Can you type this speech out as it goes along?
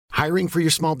Hiring for your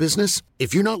small business?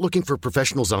 If you're not looking for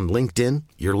professionals on LinkedIn,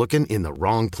 you're looking in the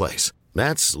wrong place.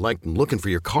 That's like looking for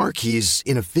your car keys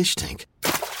in a fish tank.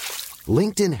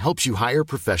 LinkedIn helps you hire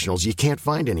professionals you can't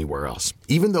find anywhere else,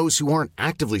 even those who aren't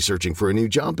actively searching for a new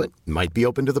job but might be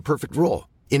open to the perfect role.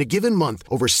 In a given month,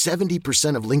 over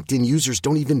 70% of LinkedIn users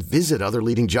don't even visit other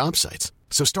leading job sites.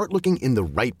 So start looking in the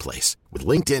right place. With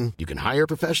LinkedIn, you can hire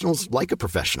professionals like a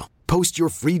professional. Post your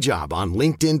free job on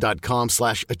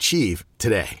linkedin.com/achieve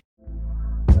today.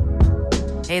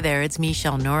 Hey there, it's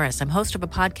Michelle Norris. I'm host of a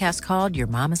podcast called Your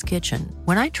Mama's Kitchen.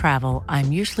 When I travel,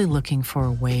 I'm usually looking for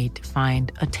a way to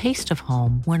find a taste of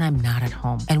home when I'm not at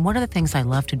home. And one of the things I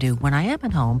love to do when I am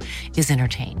at home is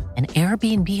entertain. And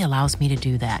Airbnb allows me to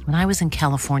do that. When I was in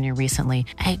California recently,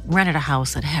 I rented a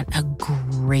house that had a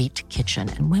great kitchen.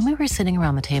 And when we were sitting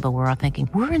around the table, we're all thinking,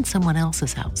 we're in someone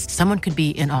else's house. Someone could be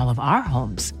in all of our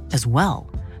homes as well.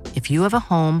 If you have a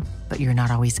home, but you're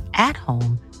not always at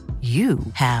home, you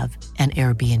have an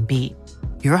Airbnb.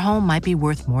 Your home might be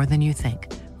worth more than you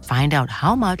think. Find out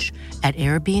how much at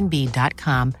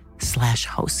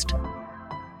airbnb.com/host.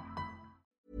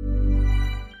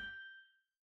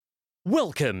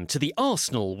 Welcome to the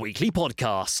Arsenal Weekly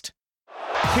Podcast.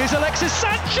 Here's Alexis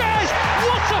Sanchez!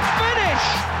 What a finish!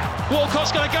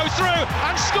 Walcott's going to go through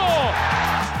and score!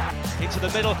 Into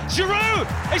the middle, Giroud!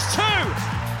 It's two!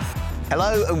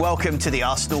 Hello and welcome to the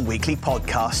Arsenal Weekly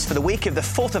Podcast for the week of the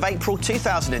 4th of April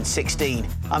 2016.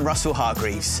 I'm Russell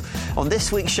Hargreaves. On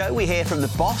this week's show, we hear from the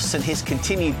boss and his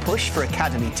continued push for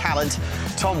academy talent.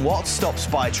 Tom Watts stops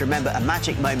by to remember a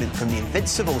magic moment from the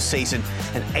Invincible season.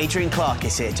 And Adrian Clark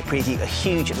is here to preview a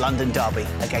huge London derby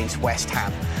against West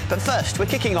Ham. But first, we're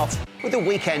kicking off with a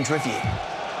weekend review.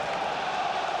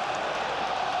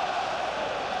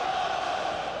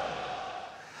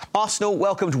 Arsenal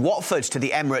welcomed Watford to the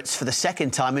Emirates for the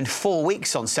second time in 4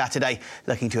 weeks on Saturday,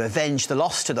 looking to avenge the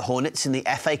loss to the Hornets in the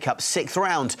FA Cup 6th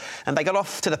round. And they got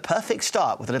off to the perfect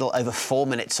start with a little over 4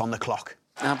 minutes on the clock.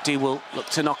 Abdi will look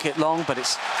to knock it long, but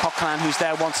it's Coquelin who's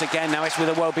there once again. Now it's with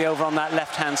Iwobi over on that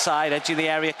left-hand side, edge of the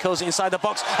area, kills it inside the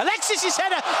box. Alexis'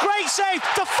 header, great save.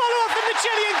 The follow-up and the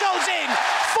Chilean goes in.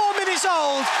 4 minutes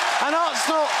old, and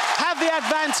Arsenal have the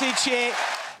advantage here.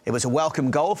 It was a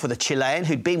welcome goal for the Chilean,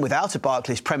 who'd been without a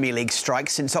Barclays Premier League strike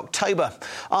since October.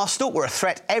 Arsenal were a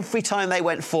threat every time they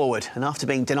went forward, and after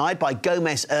being denied by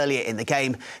Gomez earlier in the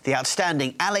game, the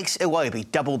outstanding Alex Iwobi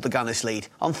doubled the Gunners' lead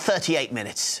on 38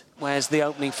 minutes. Where's the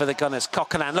opening for the Gunners?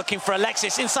 Coquelin looking for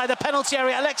Alexis inside the penalty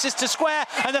area. Alexis to square,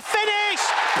 and the finish!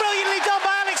 Brilliantly done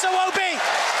by Alex Iwobi!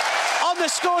 On the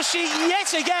score sheet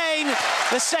yet again.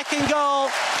 The second goal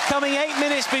coming 8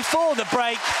 minutes before the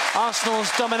break.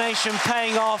 Arsenal's domination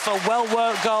paying off, a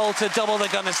well-worked goal to double the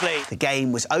Gunners' lead. The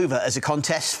game was over as a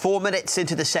contest 4 minutes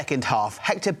into the second half.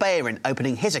 Hector Bellerin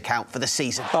opening his account for the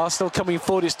season. Arsenal coming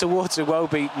forward is towards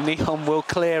Iwobi. Neon will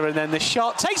clear, and then the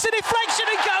shot takes a deflection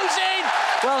and goes in.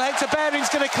 Well, Hector Bellerin's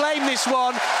going to claim this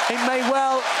one. It may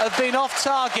well have been off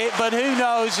target, but who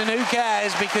knows and who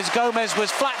cares, because Gomez was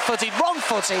flat-footed,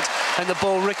 wrong-footed, and the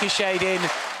ball ricocheted in.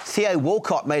 Theo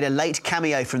Walcott made a late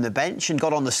cameo from the bench and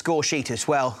got on the score sheet as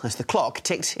well as the clock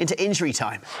ticked into injury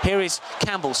time. Here is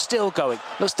Campbell still going,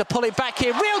 looks to pull it back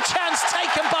here. Real chance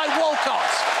taken by Walcott.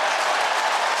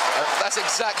 That's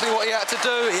exactly what he had to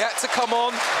do. He had to come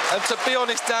on, and to be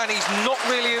honest, Dan, he's not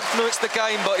really influenced the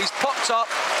game, but he's popped up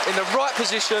in the right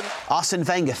position. Arsene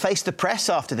Wenger faced the press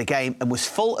after the game and was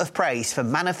full of praise for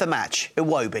man of the match,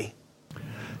 Iwobi.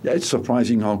 Yeah, it's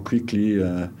surprising how quickly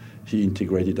he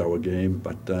integrated our game,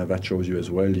 but that shows you as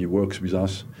well he works with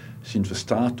us since the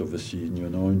start of the season,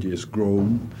 and he has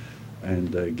grown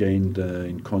and gained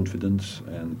in confidence,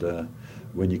 and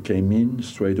when he came in,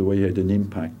 straight away he had an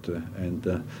impact, and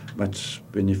that's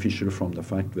beneficial from the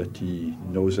fact that he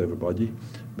knows everybody,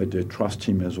 but they trust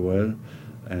him as well.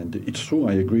 And it's true,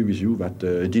 I agree with you, that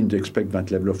I didn't expect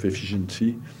that level of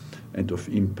efficiency and of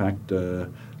impact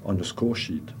on the score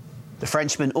sheet. The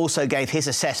Frenchman also gave his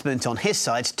assessment on his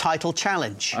side's title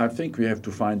challenge. I think we have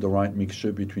to find the right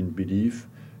mixture between belief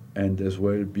and as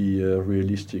well be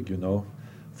realistic,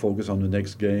 focus on the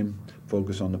next game,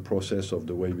 focus on the process of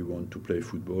the way we want to play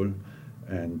football,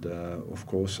 and of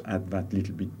course add that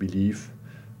little bit belief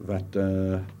that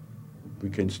we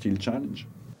can still challenge.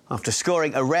 After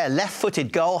scoring a rare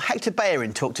left-footed goal, Hector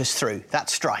Bellerin talked us through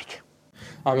that strike.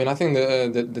 I mean, I think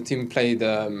the team played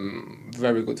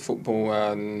very good football.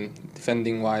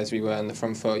 Defending-wise, we were on the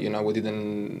front foot. We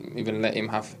didn't even let him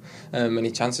have many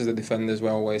chances. The defenders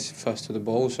were always first to the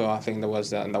ball, so I think that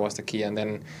was the key. And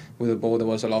then with the ball, there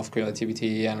was a lot of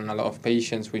creativity and a lot of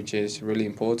patience, which is really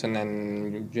important.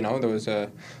 And there was a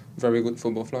very good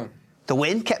football flow. The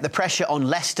win kept the pressure on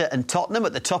Leicester and Tottenham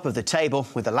at the top of the table,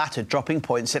 with the latter dropping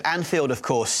points at Anfield, of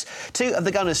course. Two of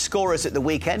the Gunners' scorers at the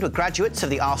weekend were graduates of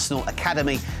the Arsenal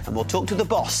Academy, and we'll talk to the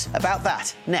boss about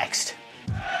that next.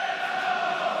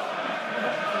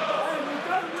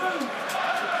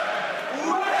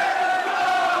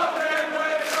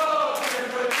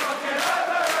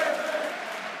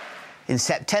 In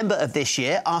September of this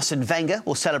year, Arsene Wenger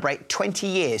will celebrate 20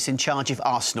 years in charge of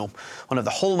Arsenal. One of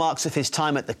the hallmarks of his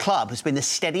time at the club has been the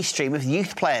steady stream of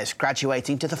youth players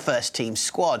graduating to the first-team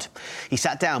squad. He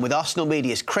sat down with Arsenal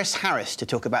media's Chris Harris to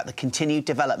talk about the continued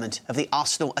development of the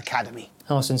Arsenal Academy.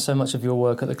 Arsene, so much of your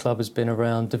work at the club has been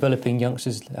around developing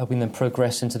youngsters, helping them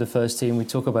progress into the first team. We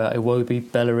talk about Iwobi,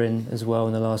 Bellerin as well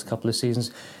in the last couple of seasons.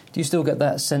 Do you still get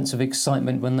that sense of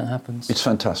excitement when that happens? It's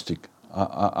fantastic.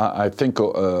 I think,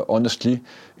 honestly,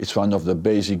 it's one of the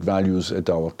basic values at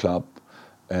our club,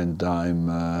 and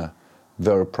I'm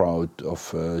very proud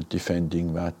of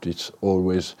defending that. It's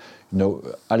always,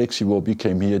 Alex Iwobi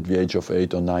came here at the age of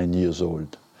 8 or 9 years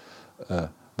old.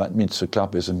 That means the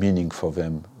club has a meaning for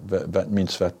them. That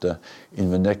means that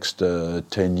in the next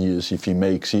 10 years, if he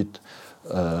makes it,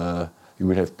 you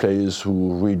will have players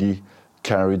who really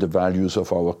carry the values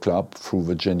of our club through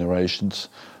the generations.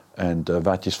 And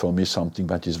that is for me something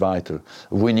that is vital.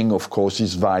 Winning, of course,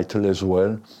 is vital as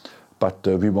well, but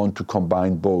we want to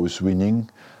combine both winning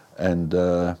and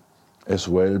as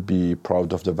well be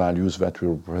proud of the values that we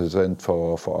represent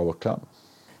for our club.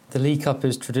 The League Cup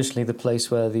is traditionally the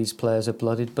place where these players are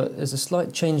blooded, but there's a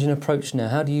slight change in approach now.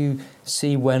 How do you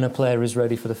see when a player is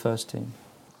ready for the first team?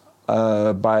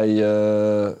 By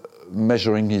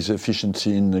measuring his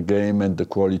efficiency in the game and the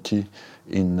quality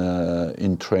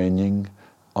in training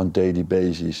on daily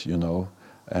basis,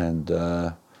 and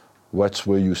that's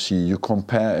where you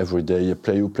compare every day a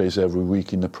player who plays every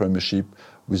week in the Premiership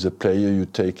with a player you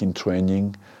take in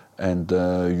training, and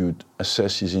you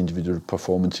assess his individual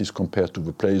performances compared to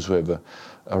the players who have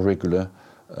a regular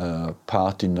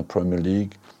part in the Premier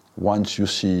League. Once you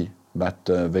see that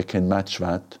they can match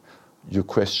that, you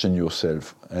question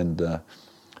yourself, and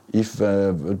if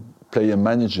a player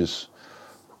manages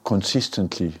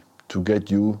consistently to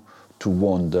get you to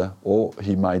wonder, or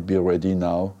he might be ready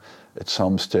now. At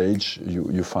some stage,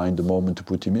 you find a moment to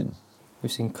put him in.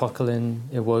 We've seen Coquelin,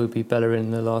 Iwobi, Bellerin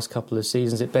in the last couple of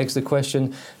seasons. It begs the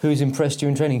question, who's impressed you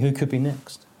in training? Who could be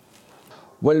next?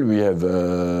 Well, we have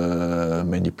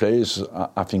many players.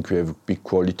 I think we have big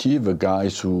quality. The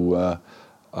guys who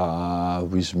are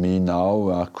with me now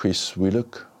are Chris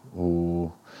Willock,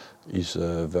 who is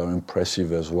very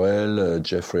impressive as well,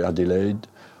 Jeffrey Adelaide,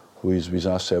 who is with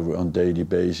us on daily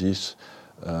basis.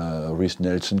 Rhys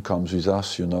Nelson comes with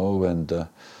us, and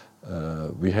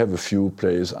we have a few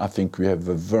players. I think we have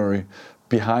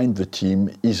behind the team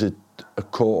is a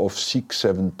core of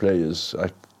 6-7 players.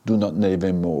 I do not name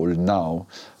them all now,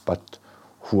 but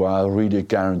who are really a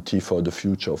guarantee for the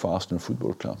future of Arsenal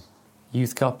Football Club.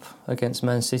 Youth Cup against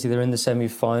Man City, they're in the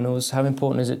semi-finals. How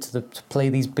important is it to play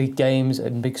these big games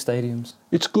in big stadiums?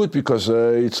 It's good because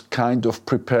it's kind of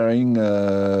preparing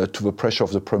to the pressure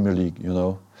of the Premier League,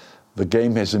 The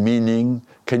game has a meaning.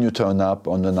 Can you turn up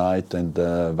on the night? And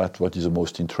that's what is the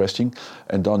most interesting.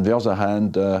 And on the other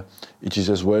hand, it is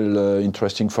as well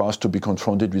interesting for us to be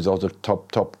confronted with other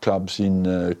top clubs in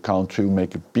the country who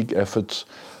make big efforts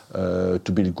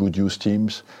to build good youth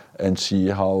teams and see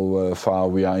how far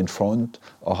we are in front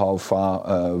or how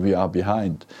far we are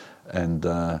behind. And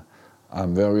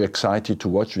I'm very excited to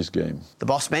watch this game. The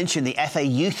boss mentioned the FA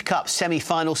Youth Cup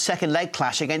semi-final second leg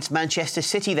clash against Manchester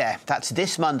City there. That's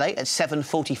this Monday at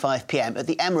 7:45 p.m. at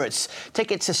the Emirates.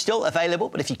 Tickets are still available,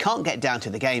 but if you can't get down to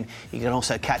the game, you can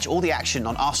also catch all the action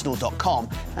on Arsenal.com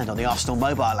and on the Arsenal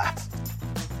mobile app.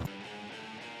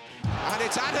 And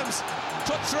it's Adams,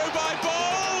 put through by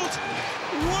Bold.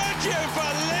 Would you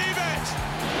believe it?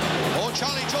 Or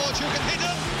Charlie George, who can hit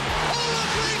him. Oh,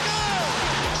 Rodrigo!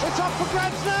 It's up for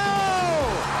grabs now!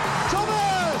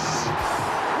 Thomas!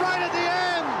 Right at the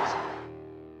end!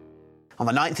 On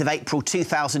the 9th of April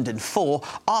 2004,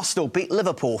 Arsenal beat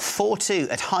Liverpool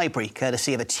 4-2 at Highbury,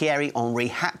 courtesy of a Thierry Henry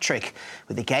hat-trick.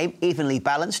 With the game evenly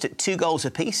balanced at 2 goals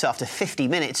apiece after 50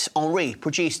 minutes, Henry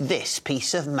produced this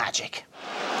piece of magic.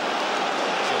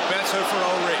 Better for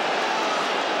Henry.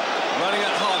 Running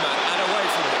at Harman and away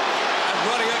from him. And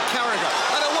running at Carragher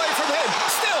and away from him.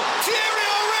 Still, Thierry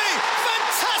Henry!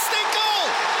 Fantastic goal!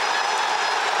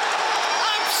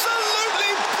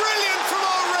 Absolutely brilliant from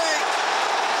Henry!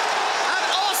 And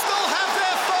Arsenal have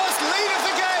their first lead of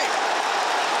the game.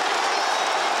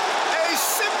 A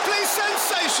simply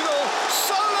sensational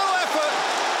solo effort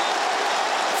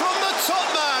from the top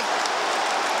man.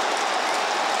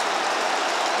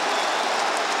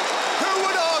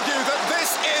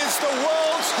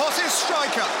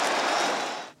 striker.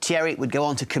 Thierry would go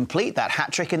on to complete that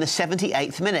hat-trick in the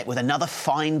 78th minute with another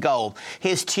fine goal.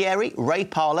 Here's Thierry, Ray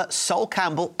Parlour, Sol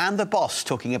Campbell and the boss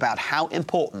talking about how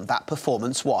important that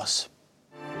performance was.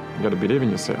 You got to believe in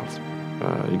yourself.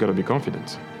 You got to be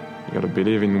confident. You got to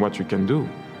believe in what you can do.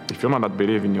 If you're not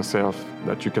believe in yourself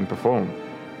that you can perform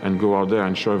and go out there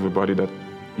and show everybody that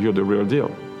you're the real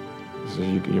deal, so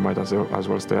you might as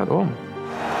well stay at home.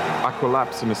 I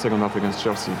collapsed in the second half against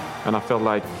Chelsea, and I felt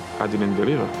like I didn't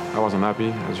deliver. I wasn't happy.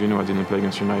 As you know, I didn't play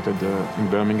against United in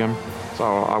Birmingham, so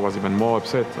I was even more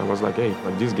upset. I was like, hey,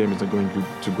 but this game is not going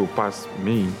to go past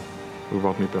me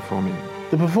without me performing.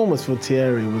 The performance for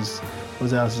Thierry was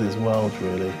out of his world,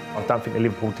 really. I don't think the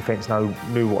Liverpool defence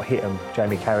knew what hit him.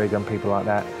 Jamie Carragher, people like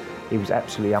that. He was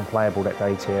absolutely unplayable that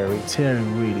day, Thierry. Thierry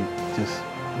really just,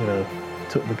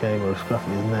 took the game with a scruff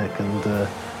of his neck and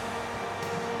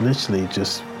literally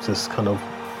just kind of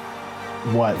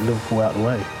wiped Liverpool out of the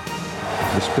way.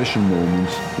 The special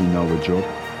moments in our job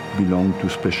belong to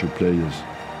special players.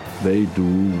 They do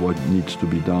what needs to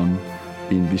be done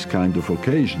in this kind of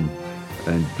occasion.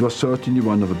 And it was certainly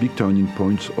one of the big turning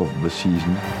points of the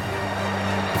season.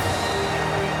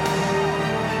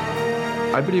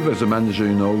 I believe as a manager,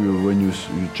 when you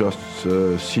just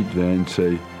sit there and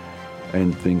say,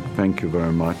 and think, thank you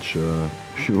very much,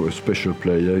 you're a special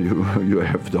player, you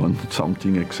have done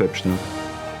something exceptional.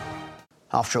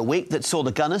 After a week that saw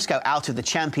the Gunners go out of the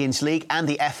Champions League and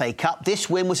the FA Cup, this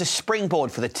win was a springboard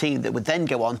for the team that would then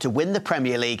go on to win the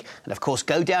Premier League and, of course,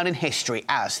 go down in history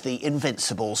as the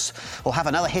Invincibles. We'll have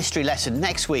another history lesson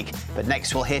next week, but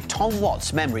next we'll hear Tom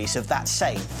Watt's memories of that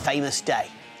same famous day.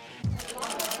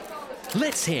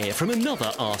 Let's hear from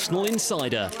another Arsenal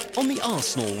insider on the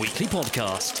Arsenal Weekly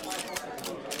Podcast.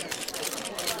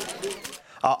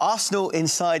 Our Arsenal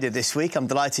insider this week, I'm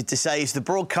delighted to say, is the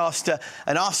broadcaster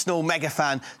and Arsenal mega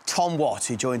fan, Tom Watt,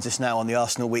 who joins us now on the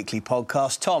Arsenal Weekly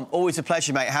Podcast. Tom, always a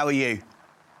pleasure, mate. How are you?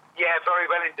 Yeah, very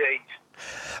well indeed.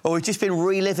 Well, we've just been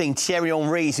reliving Thierry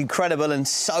Henry's incredible and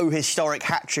so historic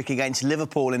hat-trick against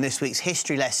Liverpool in this week's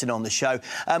history lesson on the show.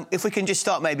 If we can just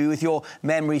start maybe with your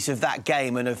memories of that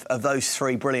game and of those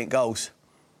three brilliant goals.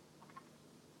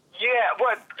 Yeah,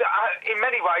 well, in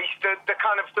many ways, the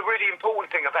really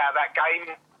important thing about that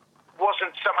game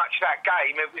wasn't so much that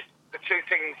game. It was the two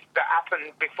things that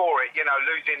happened before it.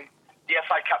 Losing the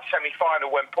FA Cup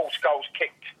semi-final when Paul Scholes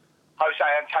kicked Jose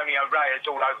Antonio Reyes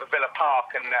all over Villa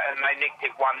Park and they nicked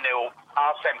it 1-0.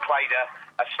 Arsene played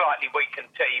a slightly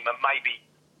weakened team and maybe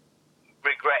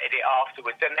regretted it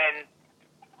afterwards. And then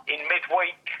in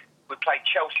midweek, we played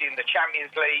Chelsea in the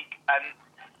Champions League and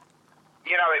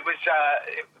it was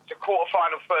a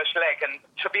quarter-final first leg, and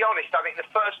to be honest, I think the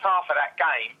first half of that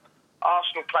game,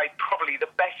 Arsenal played probably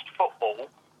the best football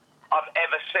I've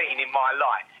ever seen in my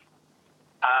life.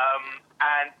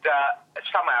 And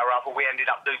somehow or other, we ended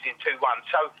up losing 2-1.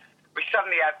 So we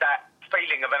suddenly had that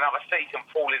feeling of another season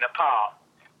falling apart.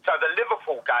 So the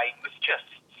Liverpool game was just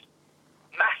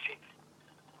massive.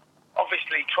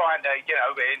 Obviously trying to,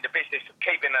 we're in the business of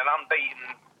keeping an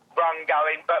unbeaten run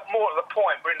going, but more to the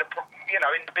point, we're in the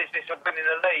business of winning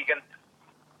the league. And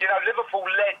Liverpool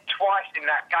led twice in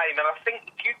that game. And I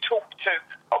think if you talk to,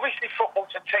 obviously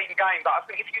football's a team game, but I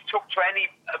think if you talk to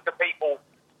any of the people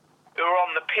who were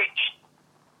on the pitch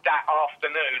that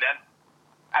afternoon, and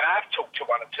I've talked to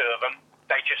one or two of them,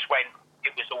 they just went,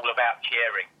 it was all about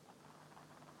Thierry.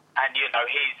 And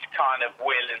his kind of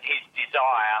will and his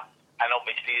desire, and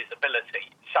obviously his ability.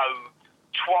 So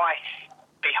twice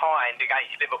behind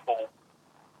against Liverpool,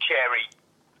 Thierry,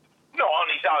 not on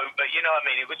his own, but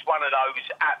it was one of those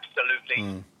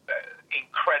absolutely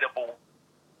incredible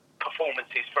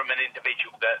performances from an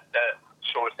individual that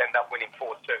saw us end up winning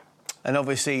 4-2. And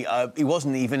obviously, he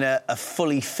wasn't even a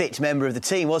fully fit member of the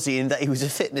team, was he? In that he was a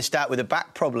fitness stat with a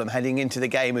back problem heading into the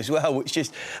game as well, which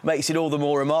just makes it all the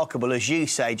more remarkable, as you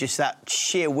say, just that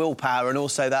sheer willpower and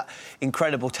also that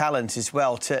incredible talent as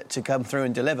well to come through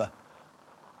and deliver.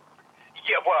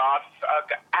 Yeah, well, I've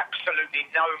got absolutely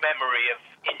no memory of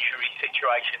injury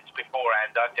situations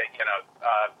beforehand. I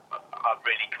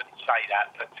really couldn't say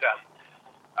that, but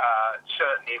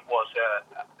certainly it was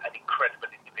an incredible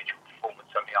individual performance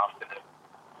on the afternoon.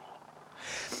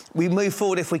 We move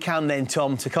forward, if we can then,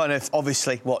 Tom, to kind of,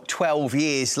 obviously, 12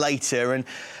 years later, and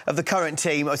of the current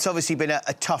team, it's obviously been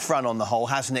a tough run on the whole,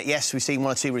 hasn't it? Yes, we've seen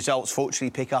one or two results, fortunately,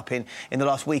 pick up in the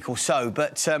last week or so,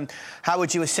 but how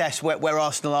would you assess where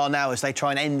Arsenal are now as they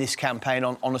try and end this campaign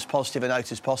on as positive a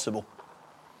note as possible?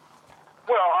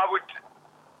 Well, I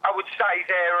would say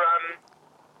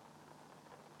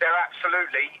they're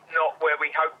absolutely not where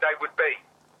we hoped they would be.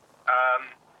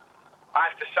 I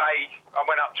have to say, I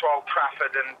went up to Old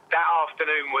Trafford and that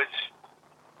afternoon was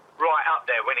right up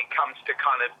there when it comes to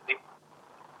kind of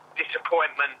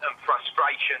disappointment and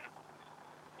frustration.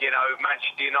 You know,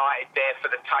 Manchester United there for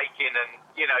the taking, and,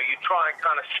 you know, you try and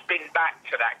kind of spin back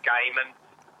to that game, and,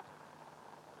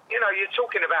 you know, you're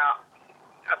talking about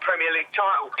a Premier League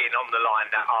title being on the line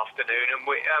that afternoon, and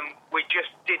we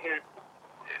just didn't,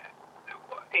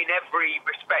 in every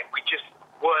respect, we just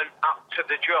weren't up to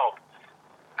the job.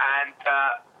 And,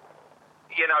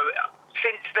 you know,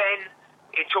 since then,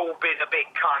 it's all been a bit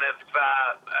kind of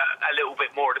a little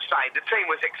bit more of the same. The team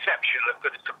was exceptional at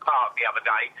Goodison Park the other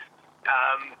day,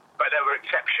 but they were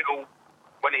exceptional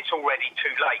when it's already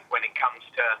too late when it comes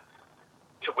to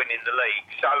winning the league.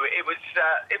 So it was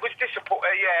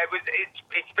disappointing. Yeah,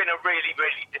 it's been a really,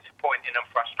 really disappointing and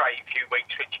frustrating few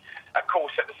weeks, which, of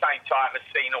course, at the same time has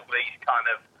seen all these kind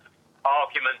of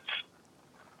arguments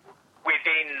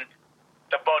within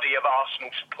the body of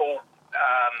Arsenal support,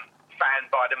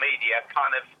 fanned by the media,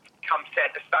 kind of come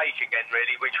centre stage again,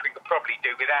 really, which we could probably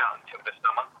do without until the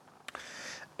summer.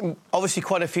 Obviously,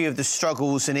 quite a few of the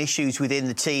struggles and issues within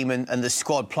the team and the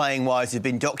squad playing-wise have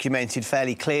been documented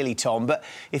fairly clearly, Tom. But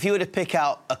if you were to pick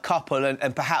out a couple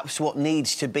and perhaps what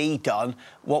needs to be done,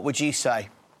 what would you say?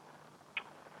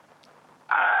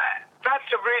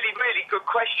 That's a really, really good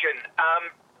question.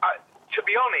 To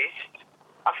be honest,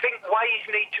 I think ways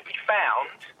need to be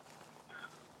found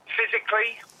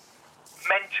physically,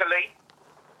 mentally,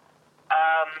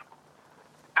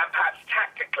 and perhaps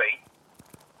tactically,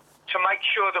 to make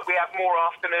sure that we have more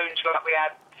afternoons like we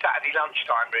had Saturday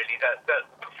lunchtime, really, that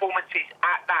performances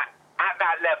at that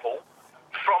level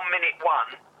from minute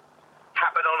one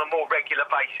happen on a more regular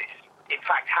basis. In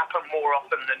fact, happen more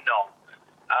often than not.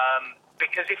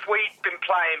 Because if we'd been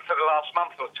playing for the last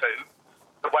month or two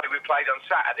the way we played on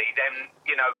Saturday, then,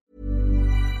 you know...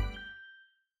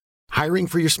 Hiring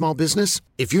for your small business?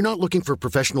 If you're not looking for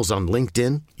professionals on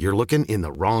LinkedIn, you're looking in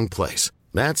the wrong place.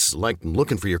 That's like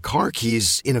looking for your car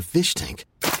keys in a fish tank.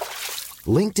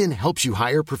 LinkedIn helps you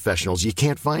hire professionals you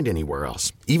can't find anywhere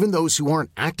else, even those who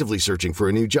aren't actively searching for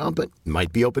a new job but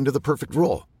might be open to the perfect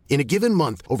role. In a given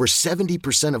month, over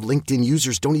 70% of LinkedIn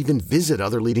users don't even visit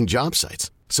other leading job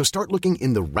sites. So start looking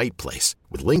in the right place.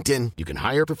 With LinkedIn, you can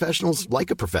hire professionals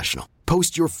like a professional.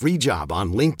 Post your free job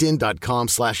on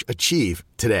linkedin.com/achieve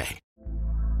today.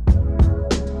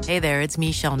 Hey there, it's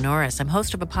Michelle Norris. I'm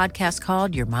host of a podcast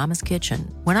called Your Mama's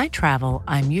Kitchen. When I travel,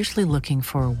 I'm usually looking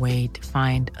for a way to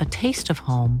find a taste of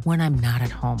home when I'm not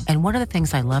at home. And one of the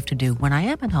things I love to do when I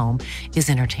am at home is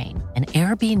entertain. And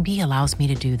Airbnb allows me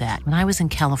to do that. When I was in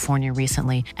California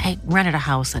recently, I rented a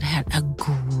house that had a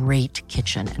great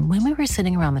kitchen. And when we were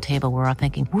sitting around the table, we were all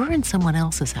thinking, we're in someone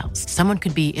else's house. Someone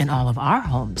could be in all of our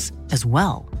homes as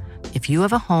well. If you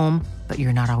have a home, but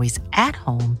you're not always at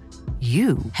home,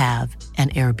 you have an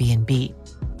Airbnb.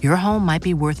 Your home might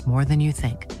be worth more than you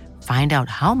think. Find out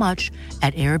how much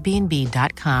at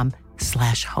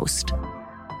airbnb.com/host.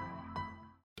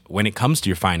 When it comes to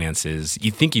your finances,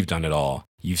 you think you've done it all.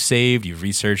 You've saved, you've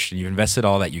researched, and you've invested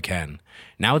all that you can.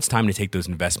 Now it's time to take those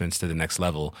investments to the next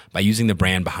level by using the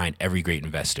brand behind every great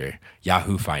investor,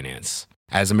 Yahoo Finance.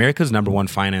 As America's #1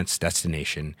 finance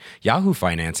destination, Yahoo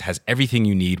Finance has everything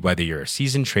you need, whether you're a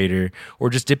seasoned trader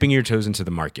or just dipping your toes into the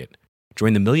market.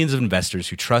 Join the millions of investors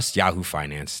who trust Yahoo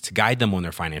Finance to guide them on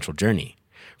their financial journey.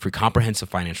 For comprehensive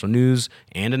financial news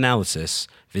and analysis,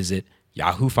 visit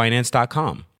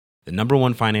yahoofinance.com, the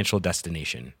 #1 financial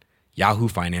destination,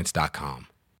 yahoofinance.com.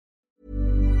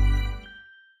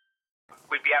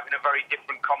 We'd be having a very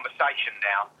different conversation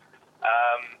now.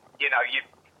 You know, you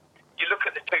look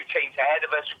at the two teams ahead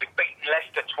of us. We've beaten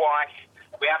Leicester twice.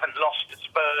 We haven't lost to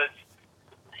Spurs.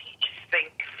 You just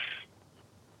think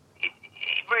it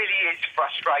really is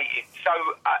frustrating. So,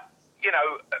 you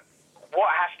know,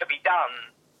 what has to be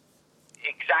done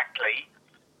exactly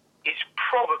is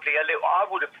probably a little... I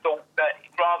would have thought that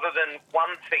rather than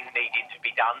one thing needing to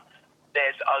be done,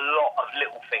 there's a lot of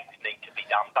little things need to be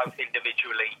done, both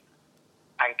individually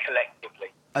and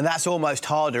collectively. And that's almost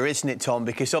harder, isn't it, Tom?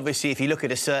 Because obviously if you look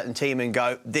at a certain team and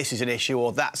go, this is an issue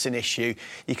or that's an issue,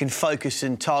 you can focus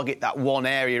and target that one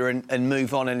area and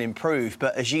move on and improve.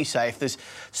 But as you say, if there's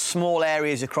small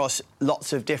areas across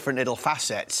lots of different little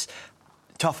facets,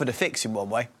 tougher to fix in one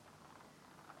way.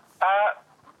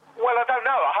 Well, I don't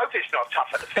know. I hope it's not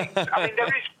tougher to fix. I mean,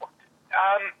 there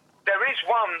is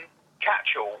one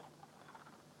catch-all,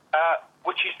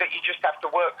 which is that you just have to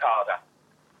work harder.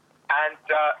 And...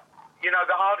 you know,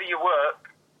 the harder you work,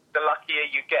 the luckier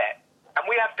you get. And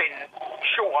we have been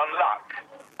short on luck,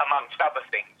 amongst other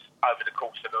things, over the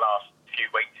course of the last few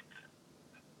weeks.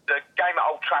 The game at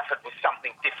Old Trafford was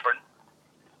something different.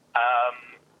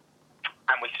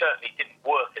 and we certainly didn't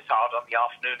work as hard on the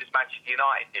afternoon as Manchester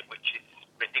United did, which is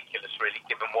ridiculous, really,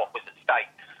 given what was at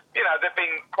stake. You know, there've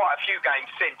been quite a few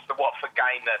games since the Watford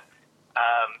game, the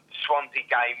Swansea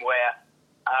game, where,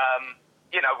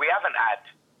 you know, we haven't had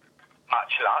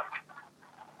much luck.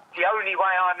 The only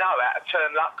way I know how to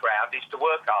turn luck round is to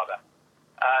work harder.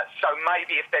 So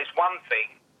maybe if there's one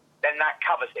thing, then that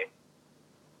covers it.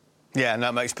 Yeah, and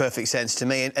that makes perfect sense to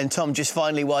me. And Tom, just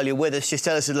finally, while you're with us, just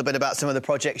tell us a little bit about some of the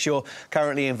projects you're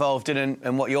currently involved in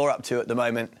and what you're up to at the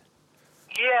moment.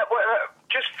 Yeah, well,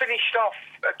 just finished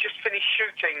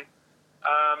shooting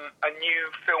a new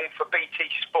film for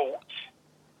BT Sports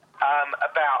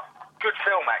about, good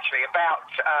film actually,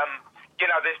 about, you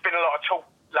know, there's been a lot of talk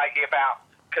lately about,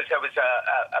 because there was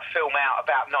a film out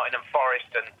about Nottingham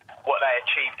Forest and what they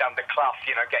achieved under Clough,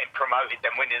 you know, getting promoted,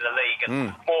 then winning the league,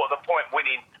 and more to the point,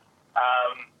 winning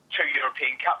 2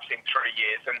 European Cups in 3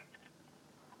 years. And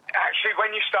actually,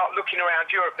 when you start looking around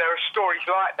Europe, there are stories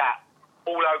like that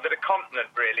all over the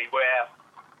continent, really, where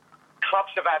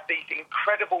clubs have had these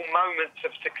incredible moments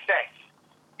of success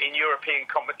in European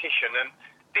competition. And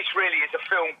this really is a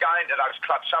film going to those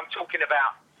clubs. So I'm talking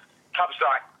about clubs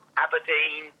like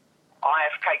Aberdeen,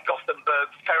 IFK Gothenburg,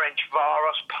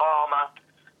 Ferencváros, Parma,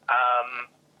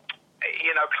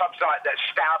 you know, clubs like that,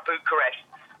 Steaua Bucharest.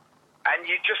 And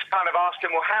you just kind of ask them,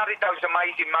 well, how did those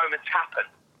amazing moments happen?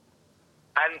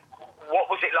 And what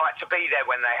was it like to be there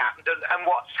when they happened? And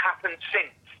what's happened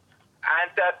since? And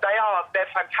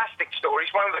they're fantastic stories.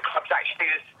 One of the clubs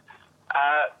actually is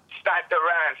Stade de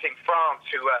Reims in France,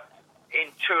 who were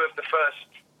in 2 of the first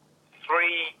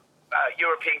 3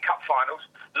 European Cup finals,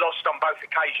 lost on both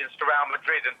occasions to Real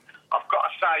Madrid. And I've got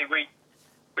to say, we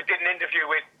did an interview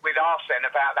with Arsene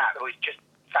about that. It was just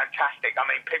fantastic. I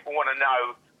mean, people want to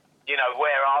know, you know,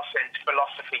 where Arsene's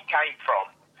philosophy came from.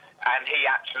 And he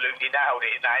absolutely nailed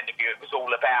it in that interview. It was all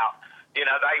about, you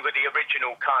know, they were the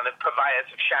original kind of purveyors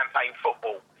of champagne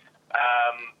football.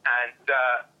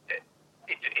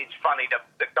 It's funny,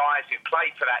 the guys who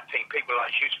played for that team, people like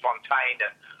Jules Fontaine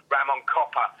and Ramon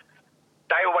Coppa,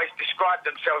 they always described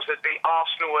themselves as the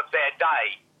Arsenal of their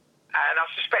day. And I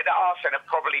suspect that Arsene would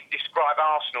probably describe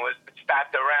Arsenal as the Stade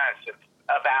de Reims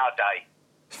of our day.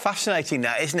 Fascinating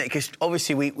that, isn't it? Because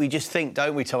obviously we just think,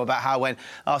 don't we, Tom, about how when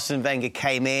Arsene Wenger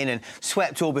came in and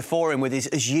swept all before him with his,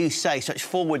 as you say, such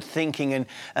forward-thinking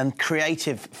and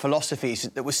creative philosophies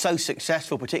that were so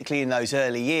successful, particularly in those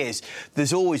early years.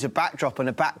 There's always a backdrop and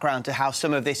a background to how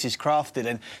some of this is crafted,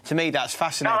 and to me that's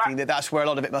fascinating, that's where a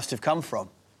lot of it must have come from.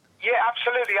 Yeah,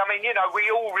 absolutely. I mean, you know, we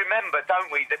all remember,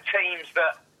 don't we, the teams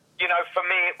that, you know, for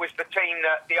me it was the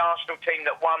Arsenal team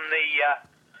that won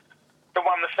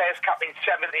the Fairs Cup in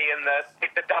 70 and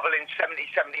the double in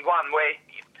 70-71, where,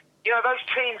 you know, those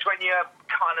teams when you're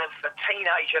kind of a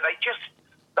teenager,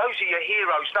 those are your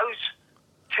heroes. Those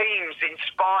teams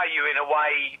inspire you in a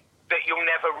way that you'll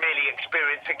never really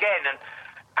experience again.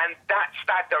 And that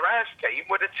Stade de Reims team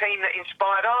were the team that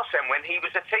inspired Arsene when he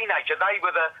was a teenager. They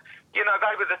were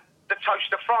the toast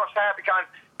of France. They had to go in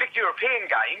big European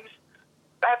games.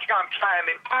 They had to go and play them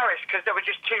in Paris because there were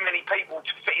just too many people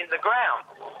to fit in the ground.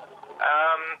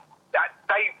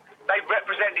 They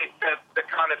represented the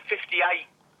kind of 58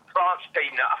 France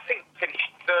team that I think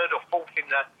finished 3rd or 4th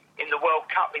in the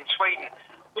World Cup in Sweden.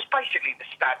 Was basically the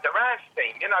Stade de Reims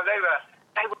team. You know, they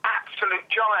were absolute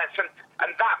giants,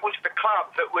 and that was the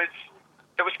club that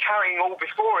was carrying all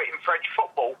before it in French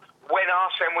football when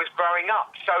Arsene was growing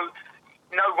up. So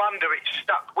no wonder it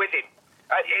stuck with him.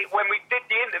 When we did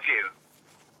the interview,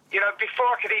 you know, before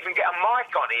I could even get a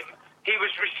mic on him, he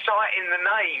was reciting the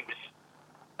names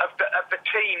of the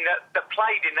team that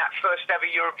played in that first ever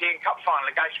European Cup final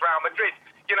against Real Madrid.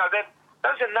 You know,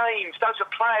 those are names, those are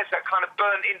players that kind of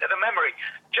burnt into the memory.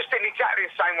 Just in exactly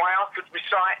the same way I could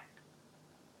recite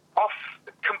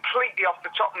completely off the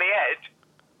top of my head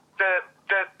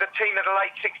the team of the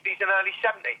late 60s and early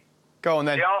 70s. Go on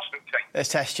then. The Arsenal team. Let's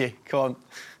test you. Come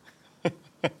on.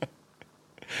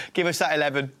 Give us that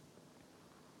 11.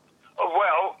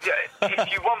 Well,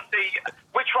 if you want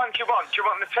which one do you want? Do you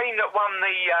want the team that won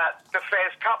the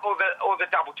Fairs Cup or the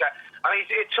double tap? I mean,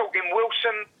 it's talking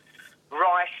Wilson,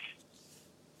 Rice,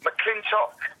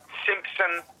 McClintock,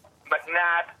 Simpson,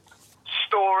 McNabb,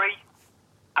 Story.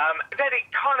 Then it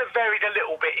kind of varied a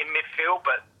little bit in midfield,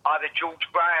 but either George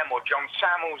Graham or John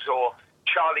Samuels or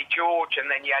Charlie George,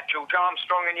 and then you had George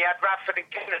Armstrong and you had Radford and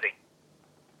Kennedy.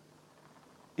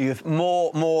 You've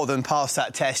more than passed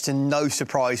that test, and no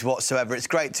surprise whatsoever. It's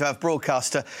great to have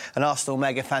broadcaster and Arsenal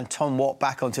mega fan Tom Watt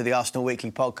back onto the Arsenal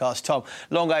Weekly podcast. Tom,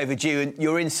 long overdue, and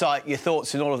your insight, your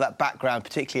thoughts and all of that background,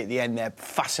 particularly at the end there,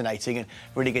 fascinating, and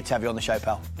really good to have you on the show,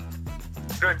 pal.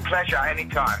 Good pleasure,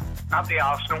 anytime. Up the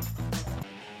Arsenal.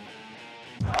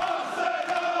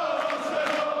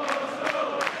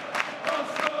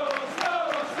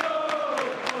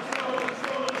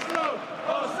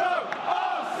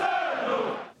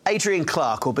 Adrian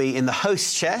Clarke will be in the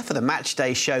host chair for the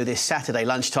Matchday show this Saturday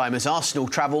lunchtime as Arsenal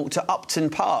travel to Upton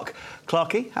Park.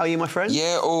 Clarkey, how are you, my friend?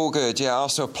 Yeah, all good. Yeah,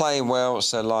 Arsenal playing well,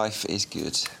 so life is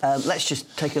good. Let's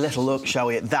just take a little look, shall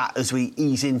we, at that as we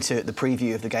ease into the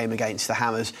preview of the game against the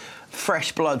Hammers.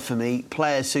 Fresh blood for me.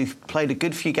 Players who've played a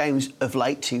good few games of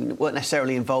late who weren't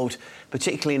necessarily involved,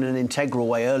 particularly in an integral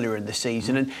way earlier in the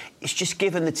season. And it's just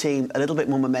given the team a little bit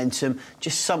more momentum,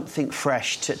 just something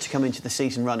fresh to come into the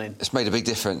season running. It's made a big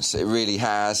difference. It really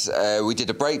has. We did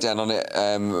a breakdown on it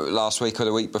last week or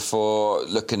the week before,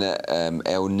 looking at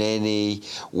El Neni,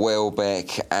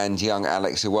 Welbeck and young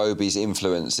Alex Iwobi's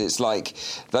influence. It's like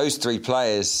those three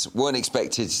players weren't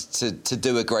expected to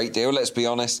do a great deal, let's be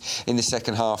honest, in the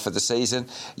second half of the season,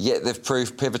 yet they've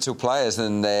proved pivotal players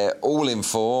and they're all in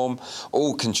form,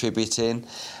 all contributing,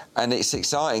 and it's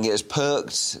exciting. It has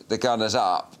perked the Gunners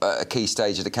up at a key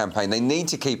stage of the campaign. They need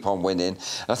to keep on winning,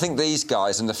 and I think these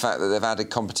guys and the fact that they've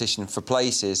added competition for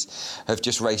places have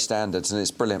just raised standards, and it's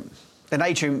brilliant. And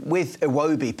Adrian, with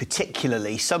Iwobi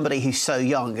particularly, somebody who's so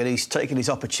young and who's taken his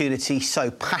opportunity so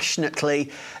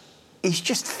passionately, he's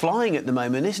just flying at the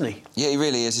moment, isn't he? Yeah, he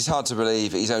really is. It's hard to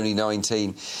believe he's only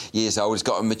 19 years old. He's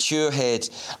got a mature head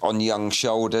on young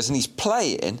shoulders, and he's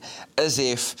playing as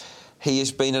if he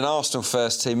has been an Arsenal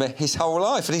first teamer his whole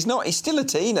life, and he's not. He's still a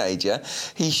teenager.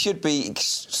 He should be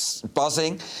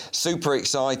buzzing, super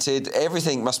excited.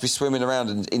 Everything must be swimming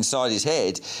around inside his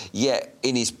head, yet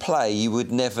in his play you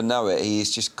would never know it. He is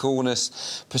just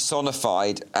coolness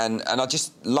personified, and I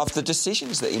just love the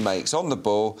decisions that he makes on the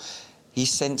ball. He's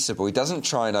sensible. He doesn't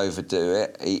try and overdo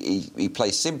it. He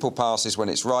plays simple passes when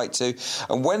it's right to.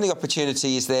 And when the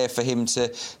opportunity is there for him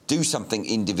to do something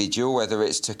individual, whether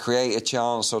it's to create a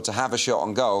chance or to have a shot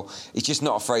on goal, he's just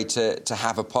not afraid to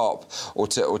have a pop or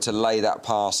to lay that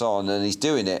pass on. And he's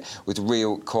doing it with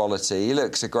real quality. He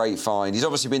looks a great find. He's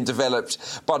obviously been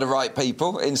developed by the right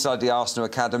people inside the Arsenal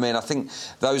Academy. And I think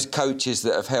those coaches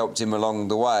that have helped him along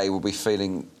the way will be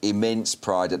feeling immense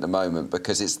pride at the moment,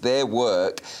 because it's their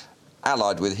work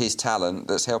allied with his talent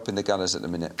that's helping the Gunners at the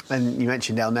minute. And you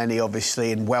mentioned El Neni,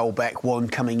 obviously, and Welbeck, one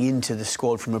coming into the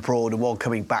squad from abroad and one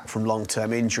coming back from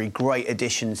long-term injury. Great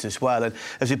additions as well. And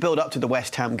as we build up to the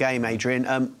West Ham game, Adrian,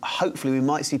 hopefully we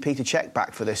might see Peter Cech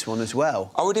back for this one as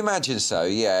well. I would imagine so,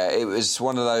 yeah. It was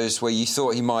one of those where you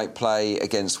thought he might play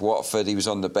against Watford. He was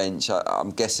on the bench. I'm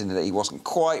guessing that he wasn't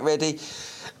quite ready.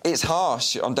 It's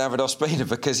harsh on David Ospina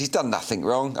because he's done nothing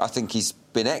wrong. I think he's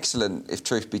been excellent, if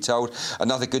truth be told.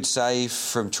 Another good save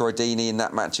from Troy Deeney in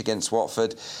that match against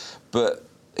Watford. But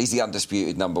he's the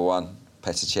undisputed number one,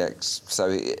 Petr Cech,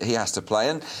 so he has to play.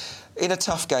 And in a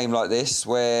tough game like this,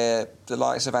 where the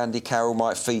likes of Andy Carroll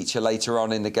might feature later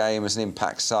on in the game as an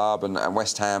impact sub, and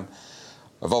West Ham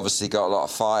have obviously got a lot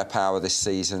of firepower this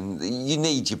season, you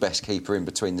need your best keeper in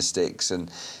between the sticks, and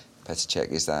Petr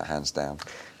Cech is that, hands down.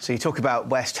 So you talk about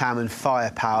West Ham and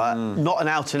firepower, not an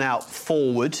out-and-out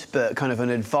forward, but kind of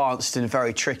an advanced and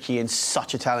very tricky and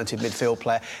such a talented midfield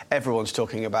player. Everyone's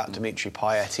talking about Dimitri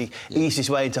Payet. He eased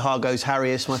his way into Hargo's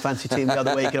Harriers, my fantasy team, the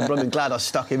other week, and I'm glad I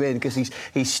stuck him in because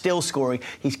he's still scoring.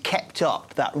 He's kept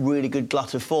up that really good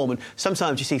glut of form, and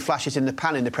sometimes you see flashes in the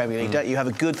pan in the Premier League, don't you? Have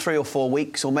a good 3 or 4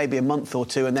 weeks or maybe a month or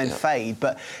two and then fade,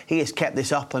 but he has kept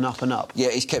this up and up and up. Yeah,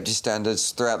 he's kept his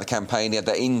standards throughout the campaign. He had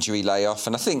that injury layoff,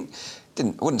 and I think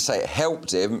wouldn't say it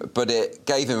helped him, but it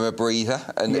gave him a breather.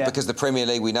 And because the Premier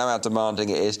League, we know how demanding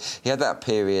it is. He had that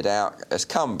period out, has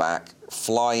come back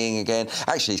flying again.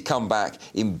 Actually, he's come back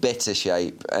in better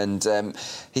shape, and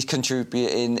he's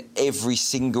contributing every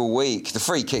single week. The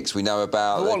free kicks we know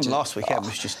about. The one last weekend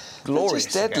was just glorious.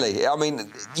 Just deadly. Again. I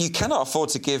mean, you cannot afford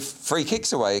to give free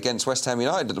kicks away against West Ham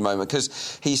United at the moment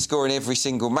because he's scoring every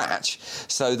single match.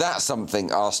 So that's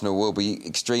something Arsenal will be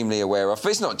extremely aware of. But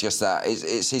it's not just that.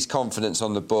 It's his confidence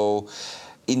on the ball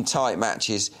in tight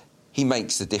matches. He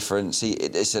makes the difference.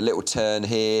 It's a little turn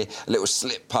here, a little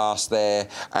slip pass there,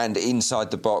 and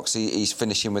inside the box he's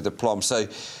finishing with aplomb. So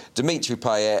Dimitri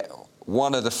Payet,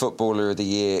 one of the Footballer of the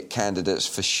Year candidates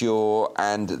for sure,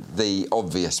 and the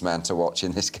obvious man to watch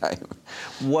in this game.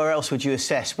 Where else would you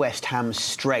assess West Ham's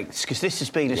strengths? Because this has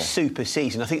been a super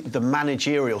season. I think the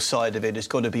managerial side of it has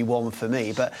got to be one for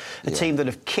me. But a team that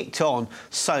have kicked on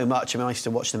so much. I mean, I used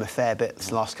to watch them a fair bit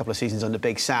the last couple of seasons under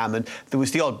Big Sam, and there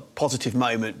was the odd positive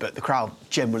moment, but the crowd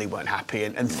generally weren't happy,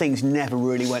 and things never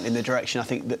really went in the direction I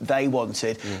think that they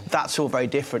wanted. That's all very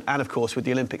different. And, of course, with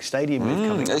the Olympic Stadium move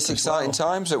coming up. It's exciting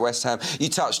times at West Ham. You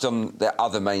touched on their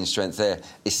other main strength there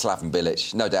is Slaven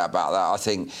Bilic, no doubt about that. I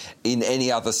think in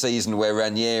any other season where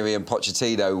Ranieri and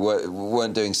Pochettino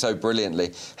weren't doing so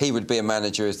brilliantly, he would be a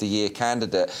Manager of the Year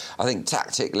candidate. I think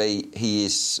tactically he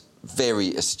is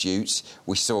very astute.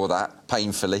 We saw that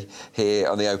painfully here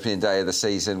on the opening day of the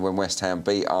season when West Ham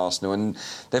beat Arsenal, and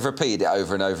they've repeated it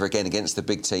over and over again against the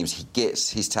big teams. He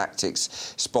gets his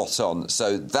tactics spot on.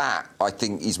 So that, I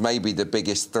think, is maybe the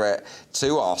biggest threat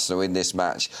to Arsenal in this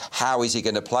match. How is he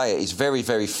going to play it? He's very,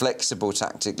 very flexible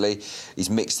tactically. He's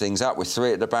mixed things up with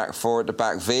 3 at the back, 4 at the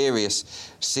back, various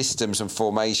systems and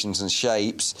formations and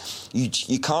shapes.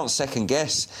 You can't second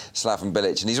guess Slaven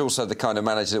Bilic, and he's also the kind of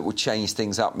manager that will change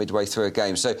things up midway through a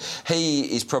game. So he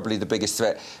is probably the biggest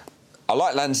threat. I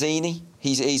like Lanzini.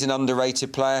 He's an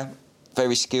underrated player,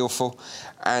 very skillful,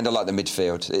 and I like the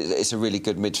midfield. It's a really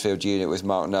good midfield unit with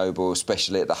Mark Noble,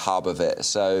 especially at the hub of it.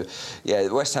 So, yeah,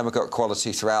 West Ham have got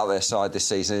quality throughout their side this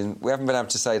season. We haven't been able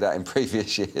to say that in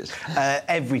previous years.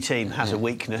 Every team has a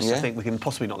weakness. I think we can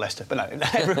possibly not Leicester, but no,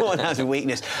 everyone has a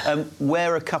weakness.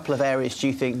 Where are a couple of areas do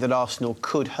you think that Arsenal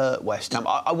could hurt West Ham?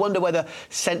 I wonder whether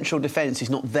central defence is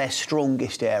not their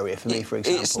strongest area for me, for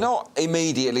example. It's not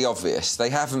immediately obvious. They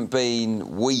haven't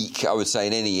been weak, I would say,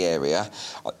 in any area.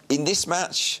 In this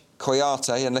match,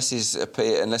 Kouyate,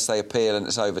 unless they appeal and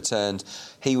it's overturned,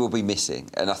 he will be missing.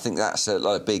 And I think that's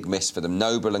a big miss for them.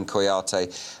 Noble and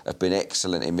Kouyate have been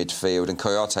excellent in midfield, and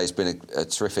Kouyate has been a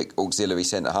terrific auxiliary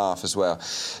centre-half as well.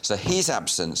 So his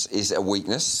absence is a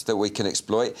weakness that we can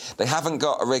exploit. They haven't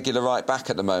got a regular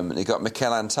right-back at the moment. They've got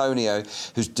Mikel Antonio,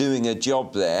 who's doing a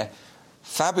job there.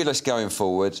 Fabulous going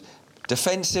forward.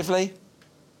 Defensively,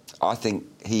 I think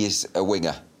he is a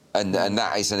winger. And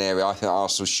that is an area I think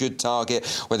Arsenal should target,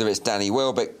 whether it's Danny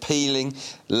Welbeck peeling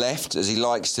left, as he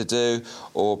likes to do,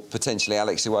 or potentially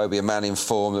Alex Iwobi, a man in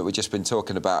form that we've just been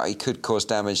talking about. He could cause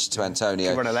damage to Antonio.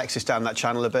 Could run Alexis down that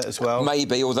channel a bit as well.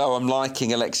 Maybe, although I'm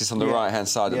liking Alexis on the right-hand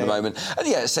side at the moment. And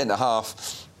yeah,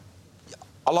 centre-half,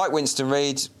 I like Winston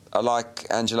Reid, I like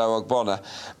Angelo Ogbonna,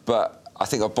 but I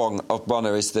think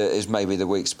Ogbonna is maybe the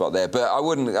weak spot there, but I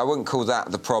wouldn't call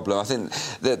that the problem. I think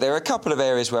that there are a couple of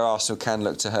areas where Arsenal can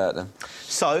look to hurt them.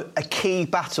 So, a key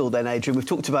battle then, Adrian. We've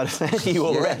talked about a fair few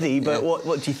already, but what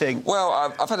do you think? Well,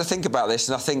 I've had to think about this,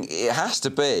 and I think it has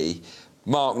to be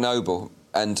Mark Noble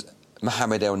and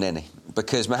Mohamed El Neni,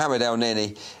 because Mohamed El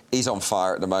Neni is on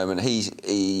fire at the moment. He's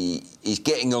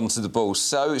getting onto the ball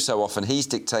so often. He's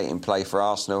dictating play for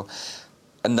Arsenal.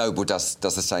 And Noble does the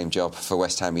same job for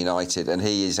West Ham United, and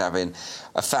he is having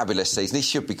a fabulous season. He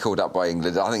should be called up by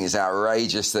England. I think it's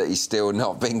outrageous that he's still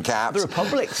not been capped. The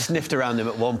Republic sniffed around him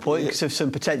at one point because of some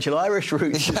potential Irish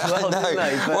roots as well, didn't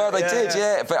they? But, they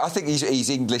did. But I think he's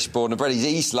English-born and bred. He's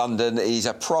East London. He's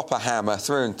a proper hammer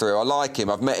through and through. I like him.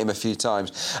 I've met him a few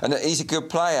times. And he's a good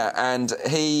player, and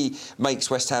he makes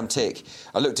West Ham tick.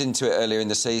 I looked into it earlier in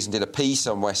the season, did a piece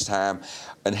on West Ham,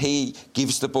 and he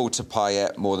gives the ball to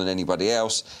Payet more than anybody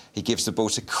else. He gives the ball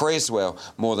to Creswell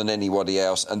more than anybody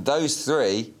else. And those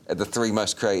three are the three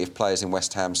most creative players in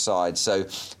West Ham's side. So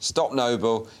stop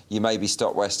Noble, you maybe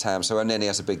stop West Ham. So Oneni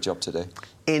has a big job to do.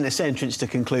 In a sentence to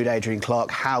conclude, Adrian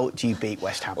Clark, how do you beat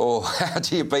West Ham? How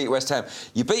do you beat West Ham?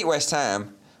 You beat West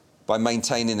Ham by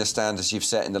maintaining the standards you've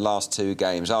set in the last 2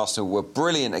 games. Arsenal were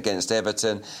brilliant against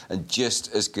Everton and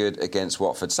just as good against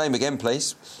Watford. Same again,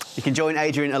 please. You can join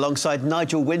Adrian alongside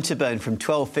Nigel Winterburn from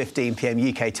 12:15pm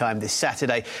UK time this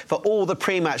Saturday for all the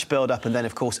pre-match build-up, and then,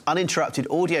 of course, uninterrupted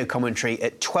audio commentary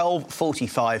at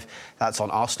 12:45. That's on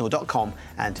Arsenal.com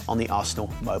and on the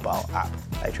Arsenal mobile app.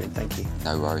 Adrian, thank you.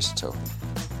 No worries at all.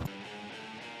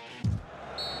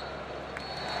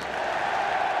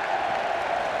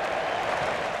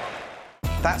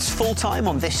 That's full time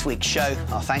on this week's show.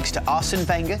 Our thanks to Arsene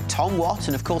Wenger, Tom Watt,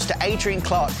 and of course to Adrian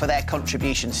Clark for their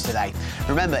contributions today.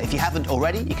 Remember, if you haven't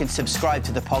already, you can subscribe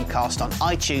to the podcast on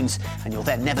iTunes and you'll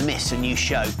then never miss a new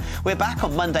show. We're back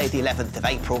on Monday, the 11th of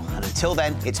April, and until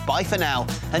then, it's bye for now,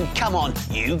 and come on,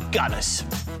 you Gunners.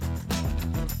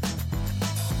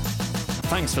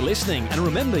 Thanks for listening, and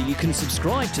remember you can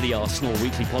subscribe to the Arsenal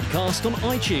Weekly Podcast on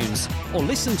iTunes or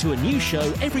listen to a new show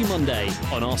every Monday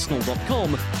on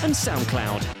Arsenal.com and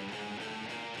SoundCloud.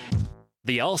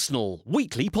 The Arsenal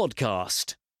Weekly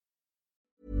Podcast.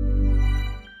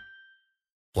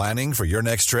 Planning for your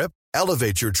next trip?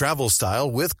 Elevate your travel style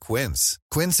with Quince.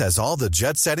 Quince has all the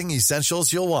jet-setting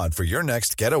essentials you'll want for your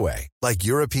next getaway, like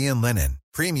European linen,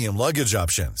 premium luggage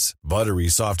options, buttery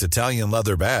soft Italian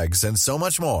leather bags, and so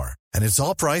much more. And it's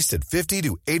all priced at 50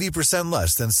 to 80%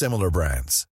 less than similar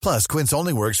brands. Plus, Quince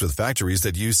only works with factories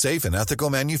that use safe and ethical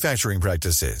manufacturing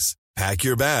practices. Pack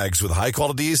your bags with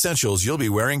high-quality essentials you'll be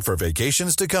wearing for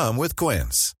vacations to come with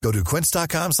Quince. Go to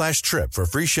quince.com/trip for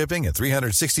free shipping and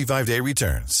 365-day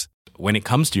returns. When it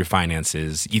comes to your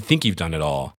finances, you think you've done it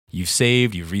all. You've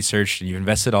saved, you've researched, and you've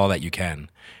invested all that you can.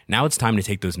 Now it's time to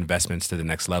take those investments to the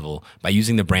next level by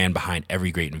using the brand behind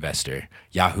every great investor,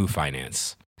 Yahoo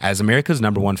Finance. As America's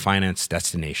 #1 finance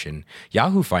destination,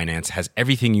 Yahoo Finance has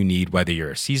everything you need, whether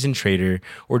you're a seasoned trader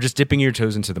or just dipping your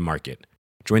toes into the market.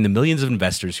 Join the millions of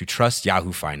investors who trust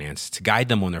Yahoo Finance to guide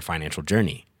them on their financial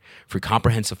journey. For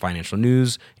comprehensive financial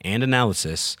news and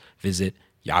analysis, visit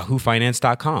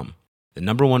yahoofinance.com, the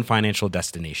 #1 financial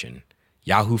destination,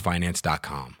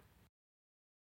 yahoofinance.com.